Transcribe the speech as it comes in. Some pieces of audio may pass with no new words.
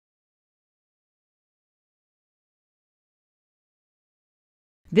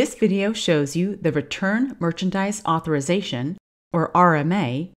This video shows you the Return Material Authorization, or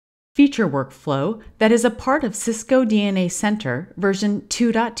RMA, feature workflow that is a part of Cisco DNA Center version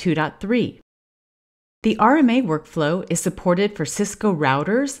 2.2.3. The RMA workflow is supported for Cisco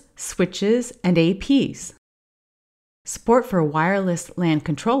routers, switches, and APs. Support for wireless LAN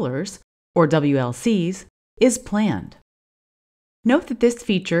controllers, or WLCs, is planned. Note that this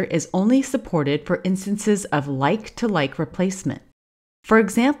feature is only supported for instances of like-to-like replacement. For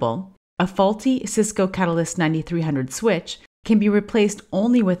example, a faulty Cisco Catalyst 9300 switch can be replaced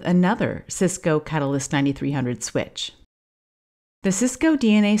only with another Cisco Catalyst 9300 switch. The Cisco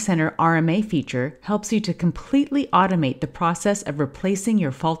DNA Center RMA feature helps you to completely automate the process of replacing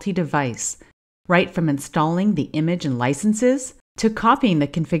your faulty device, right from installing the image and licenses to copying the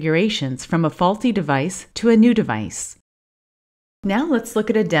configurations from a faulty device to a new device. Now let's look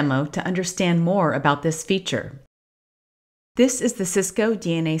at a demo to understand more about this feature. This is the Cisco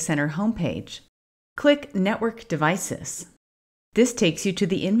DNA Center homepage. Click Network Devices. This takes you to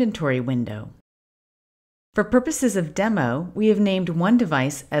the inventory window. For purposes of demo, we have named one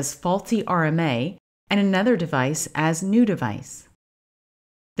device as Faulty RMA and another device as New Device.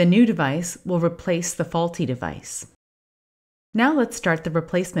 The new device will replace the faulty device. Now let's start the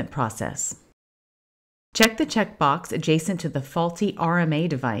replacement process. Check the checkbox adjacent to the faulty RMA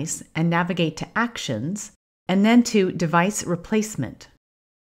device and navigate to Actions, and then to Device Replacement.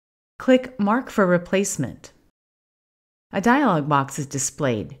 Click Mark for Replacement. A dialog box is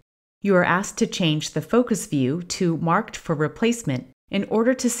displayed. You are asked to change the focus view to Marked for Replacement in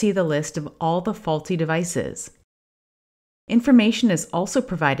order to see the list of all the faulty devices. Information is also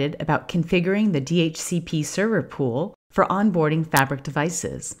provided about configuring the DHCP server pool for onboarding Fabric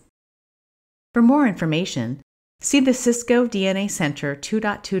devices. For more information, see the Cisco DNA Center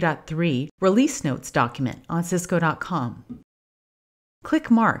 2.2.3 Release Notes document on cisco.com.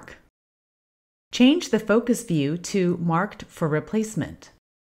 Click Mark. Change the focus view to Marked for Replacement.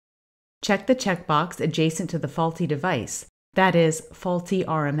 Check the checkbox adjacent to the faulty device, that is, Faulty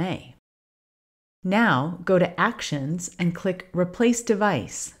RMA. Now go to Actions and click Replace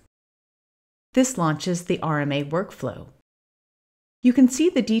Device. This launches the RMA workflow. You can see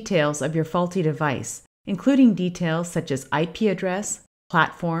the details of your faulty device, including details such as IP address,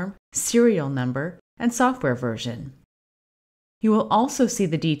 platform, serial number, and software version. You will also see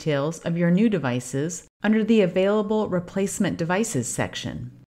the details of your new devices under the Available Replacement Devices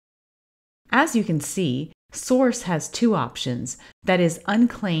section. As you can see, Source has two options, that is,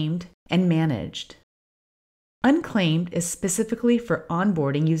 Unclaimed and Managed. Unclaimed is specifically for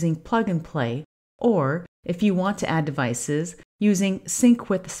onboarding using Plug and Play, or, if you want to add devices, using Sync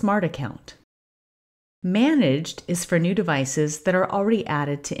with Smart Account. Managed is for new devices that are already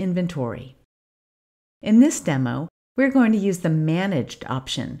added to inventory. In this demo, we're going to use the Managed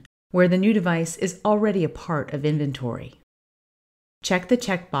option, where the new device is already a part of inventory. Check the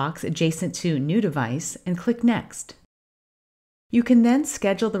checkbox adjacent to New Device and click Next. You can then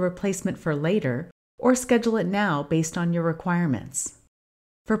schedule the replacement for later or schedule it now based on your requirements.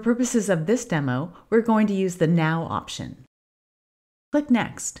 For purposes of this demo, we're going to use the Now option. Click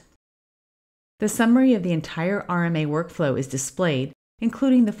Next. The summary of the entire RMA workflow is displayed,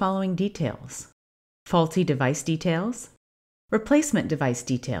 including the following details: faulty device details, replacement device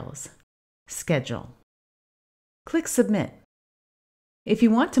details, schedule. Click Submit. If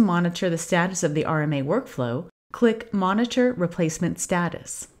you want to monitor the status of the RMA workflow, click Monitor Replacement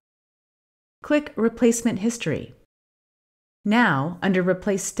Status. Click Replacement History. Now, under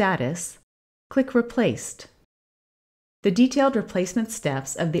Replace Status, click Replaced. The detailed replacement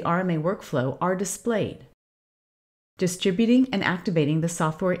steps of the RMA workflow are displayed: distributing and activating the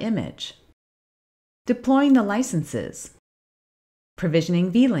software image, deploying the licenses,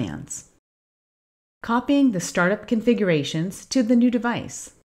 provisioning VLANs, copying the startup configurations to the new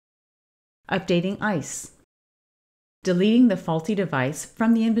device, updating ICE, deleting the faulty device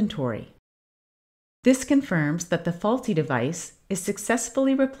from the inventory. This confirms that the faulty device is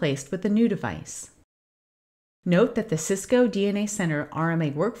successfully replaced with a new device. Note that the Cisco DNA Center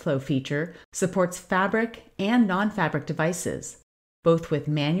RMA workflow feature supports Fabric and non-Fabric devices, both with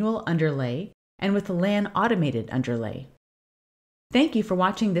manual underlay and with LAN automated underlay. Thank you for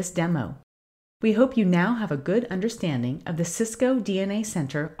watching this demo. We hope you now have a good understanding of the Cisco DNA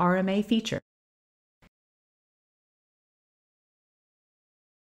Center RMA feature.